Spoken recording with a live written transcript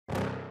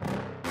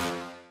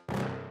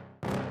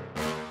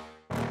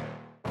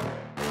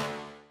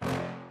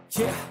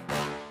Yeah.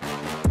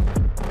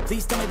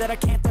 Please tell me that I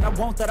can't, that I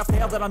won't, that I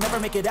fail, that I'll never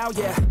make it out,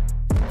 yeah.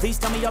 Please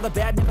tell me all the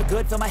bad, never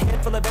good, fill my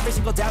head full of every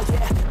single doubt,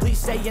 yeah. Please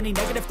say any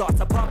negative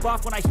thoughts, I pop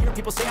off when I hear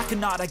people say I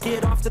cannot. I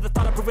get off to the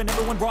thought of proving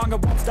everyone wrong, I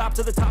won't stop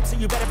to the top, so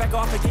you better back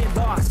off and get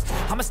lost.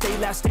 I'ma stay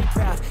loud, stay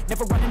proud,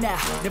 never running out,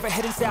 never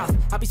heading south.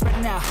 I'll be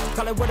spreading out,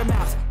 call it word of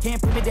mouth, can't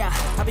put me down,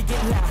 I'll be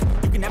getting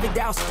loud. You can have it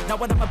douse, not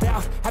what I'm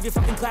about, have your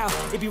fucking cloud.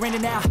 It be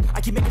raining now,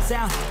 I keep making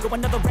sound, go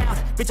another round,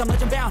 bitch I'm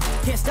legend bound,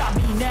 can't stop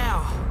me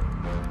now.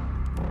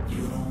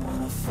 You don't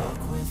wanna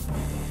fuck with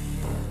me,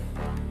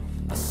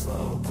 a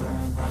slow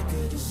burn like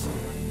a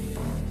disease.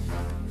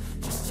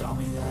 Just tell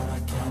me that I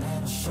can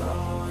and I'll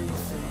show you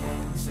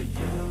things that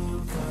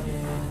you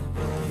couldn't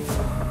believe.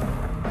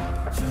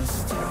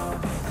 Just tell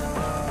me that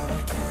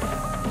I can.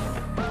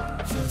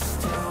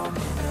 Just tell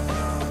me that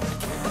I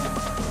can.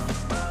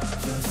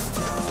 Just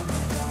tell me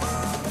that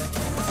I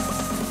can.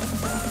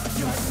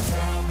 Just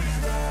tell me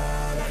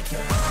that I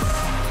can.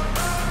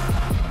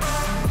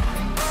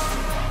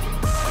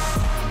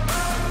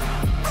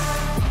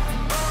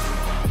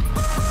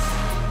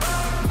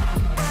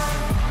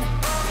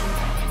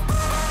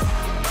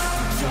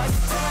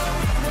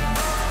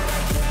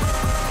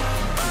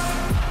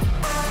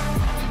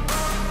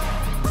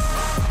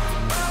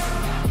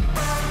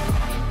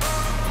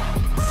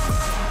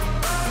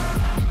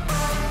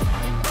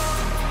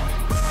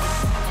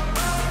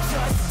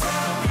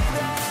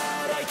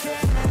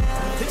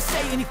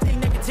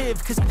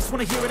 Cause I just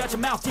wanna hear it out your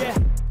mouth, yeah.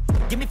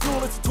 Give me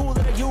fuel, it's a tool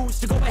that I use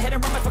to go ahead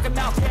and run my fucking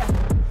mouth, yeah.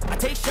 I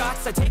take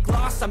shots, I take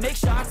loss, I make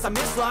shots, I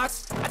miss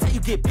lots. I tell you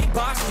get big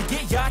box, you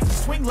get yachts, you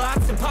swing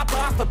lots and pop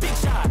off a big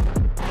shot.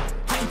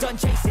 I ain't done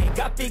chasing,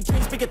 got big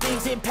dreams, bigger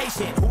things,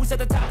 impatient. Who's at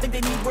the top think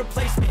they need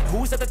replacement?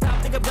 Who's at the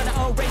top think I'm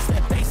gonna erase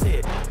them? Face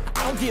it,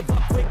 I don't give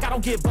up quick, I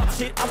don't give up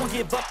shit, I won't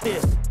give up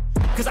this.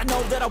 Cause I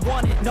know that I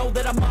want it, know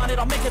that I'm on it,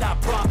 I'll make it, I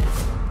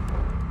promise.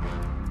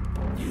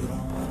 You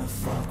don't wanna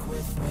fuck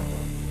with me,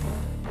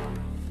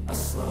 a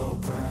slow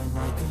burn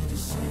like a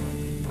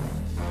disease.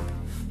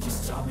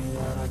 Just tell me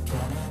that I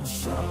can and I'll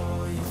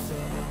show you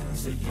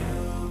things that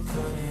you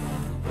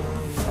couldn't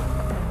believe.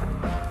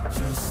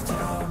 Just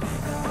tell me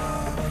that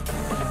I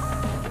can.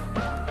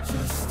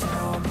 Just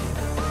tell me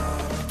that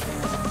I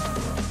can.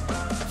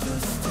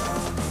 Just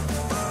tell me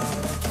that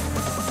I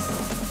can.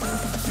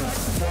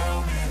 Just tell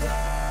me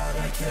that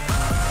I can.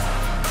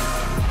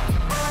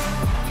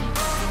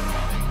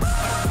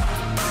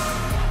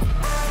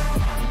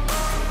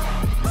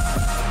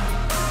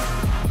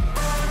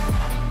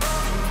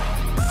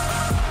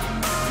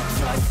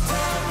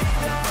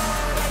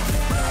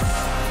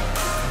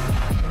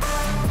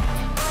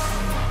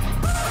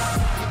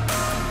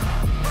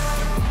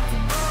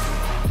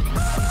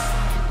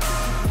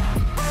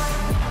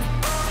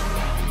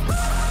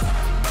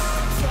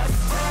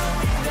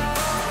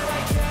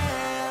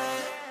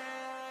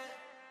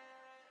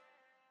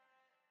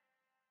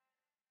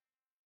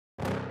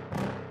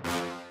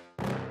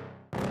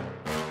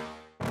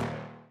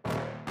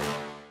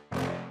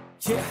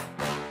 Yeah.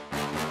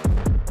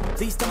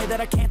 Please tell me that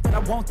I can't, that I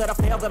won't, that I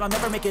fail, that I'll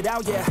never make it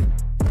out, yeah.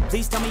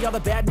 Please tell me all the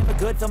bad, never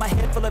good, fill my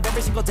head full of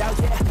every single doubt,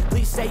 yeah.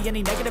 Please say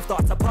any negative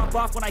thoughts, I pop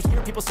off when I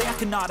hear people say I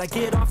cannot. I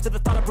get off to the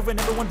thought of proving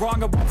everyone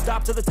wrong, I won't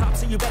stop to the top,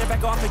 so you better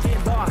back off and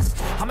get lost.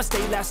 I'ma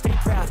stay loud, stay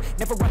proud,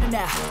 never running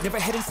out, never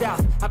heading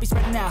south. I'll be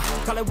spreading out,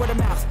 call it word of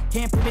mouth,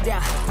 can't put me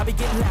down, I'll be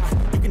getting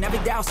loud. You can have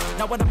it douse,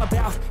 not what I'm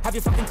about, have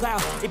your fucking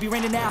cloud. It be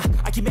raining now,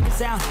 I keep making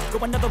sound, go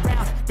another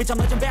round, bitch I'm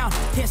legend bound,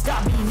 can't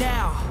stop me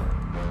now.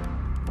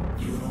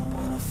 You don't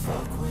wanna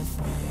fuck with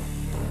me,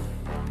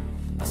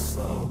 a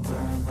slow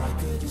burn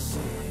like a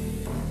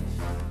disease.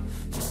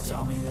 Just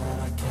tell me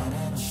that I can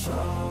and I'll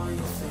show you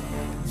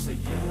things that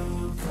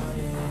you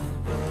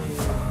couldn't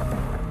believe.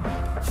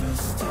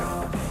 Just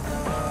tell me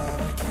that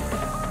I can.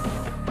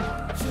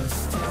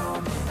 Just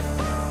tell me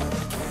that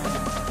I can.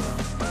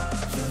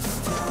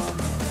 Just tell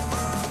me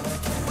that I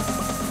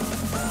can.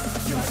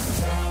 Just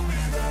tell me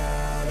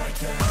that I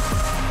can.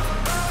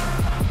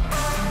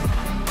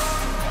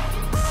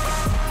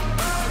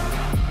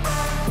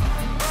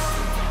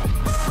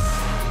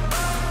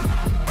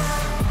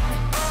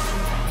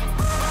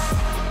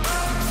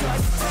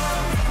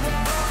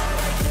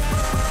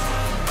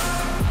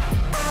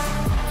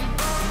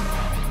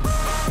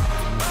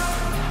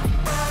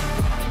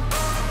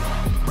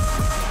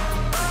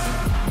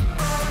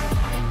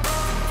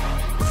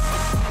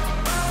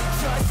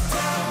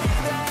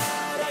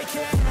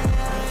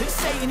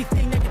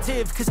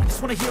 Cause I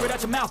just wanna hear it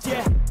out your mouth,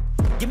 yeah.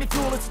 Give me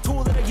fuel, it's a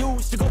tool that I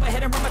use to go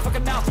ahead and run my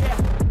fucking mouth, yeah.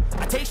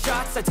 I take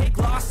shots, I take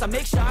loss, I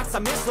make shots, I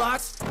miss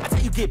lots. I tell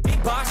you get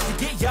big box, you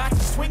get yachts,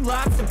 you swing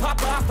lots and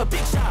pop off a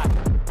big shot.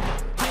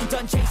 I ain't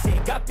done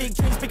chasing, got big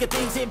dreams, bigger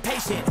things,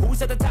 impatient.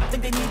 Who's at the top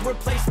think they need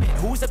replacement?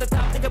 Who's at the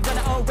top think I'm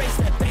gonna erase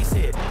them? Face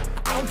it,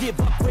 I don't give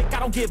up quick, I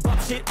don't give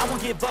up shit, I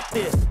won't give up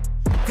this.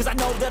 Cause I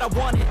know that I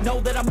want it, know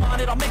that I'm on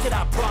it, I'll make it,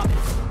 I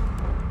promise.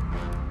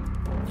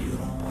 You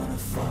don't wanna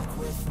fuck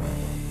with me,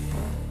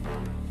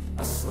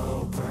 a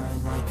slow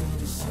burn like a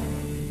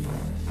disease.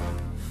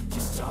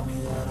 Just tell me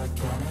me that I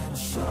can, and I'll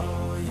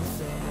show you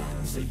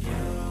things that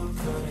you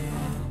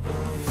couldn't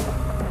believe.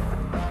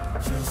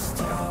 Just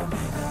tell me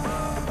that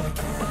I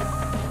can.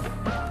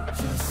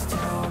 Just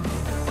tell me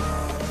that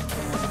I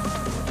can.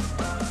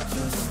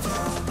 Just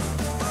tell me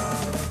that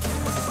I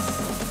can.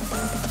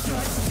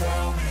 Just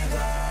tell me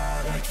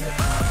that I can.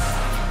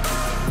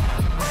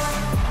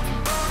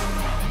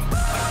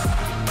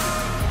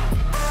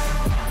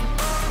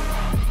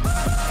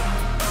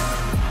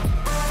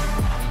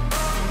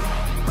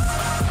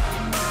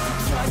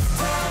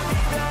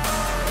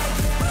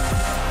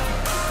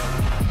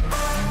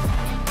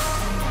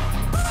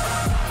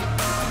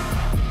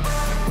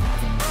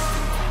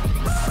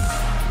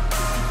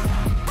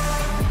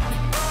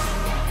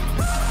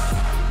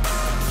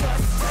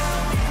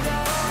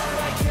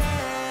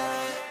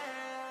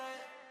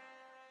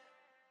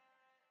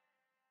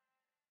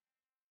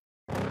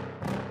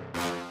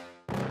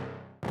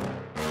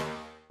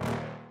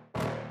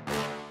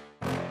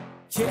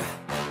 Yeah.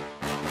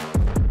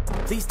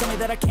 Please tell me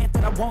that I can't,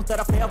 that I won't, that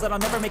I fail, that I'll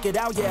never make it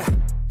out, yeah.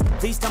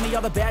 Please tell me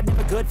all the bad,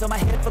 never good, fill my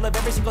head full of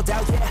every single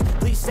doubt, yeah.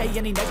 Please say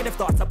any negative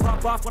thoughts, I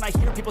pop off when I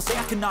hear people say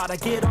I cannot. I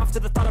get off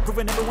to the thought of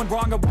proving everyone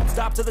wrong, I won't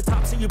stop to the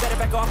top, so you better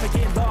back off and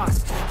get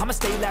lost. I'ma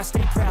stay loud,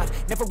 stay proud,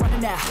 never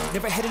running out,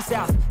 never heading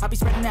south. I'll be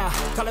spreading out,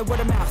 call it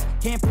word of mouth,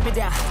 can't put me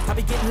down, I'll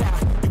be getting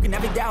loud. You can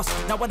have your doubts,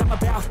 not what I'm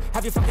about,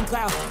 have your fucking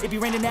cloud. It be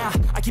raining now,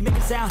 I keep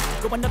making sound,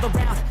 go another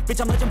round, bitch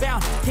I'm legend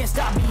bound, can't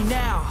stop me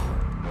now.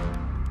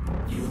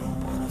 You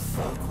don't wanna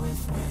fuck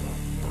with me,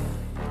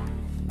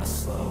 a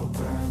slow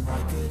burn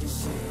like a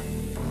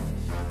disease.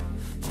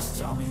 Just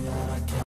tell me that I can't.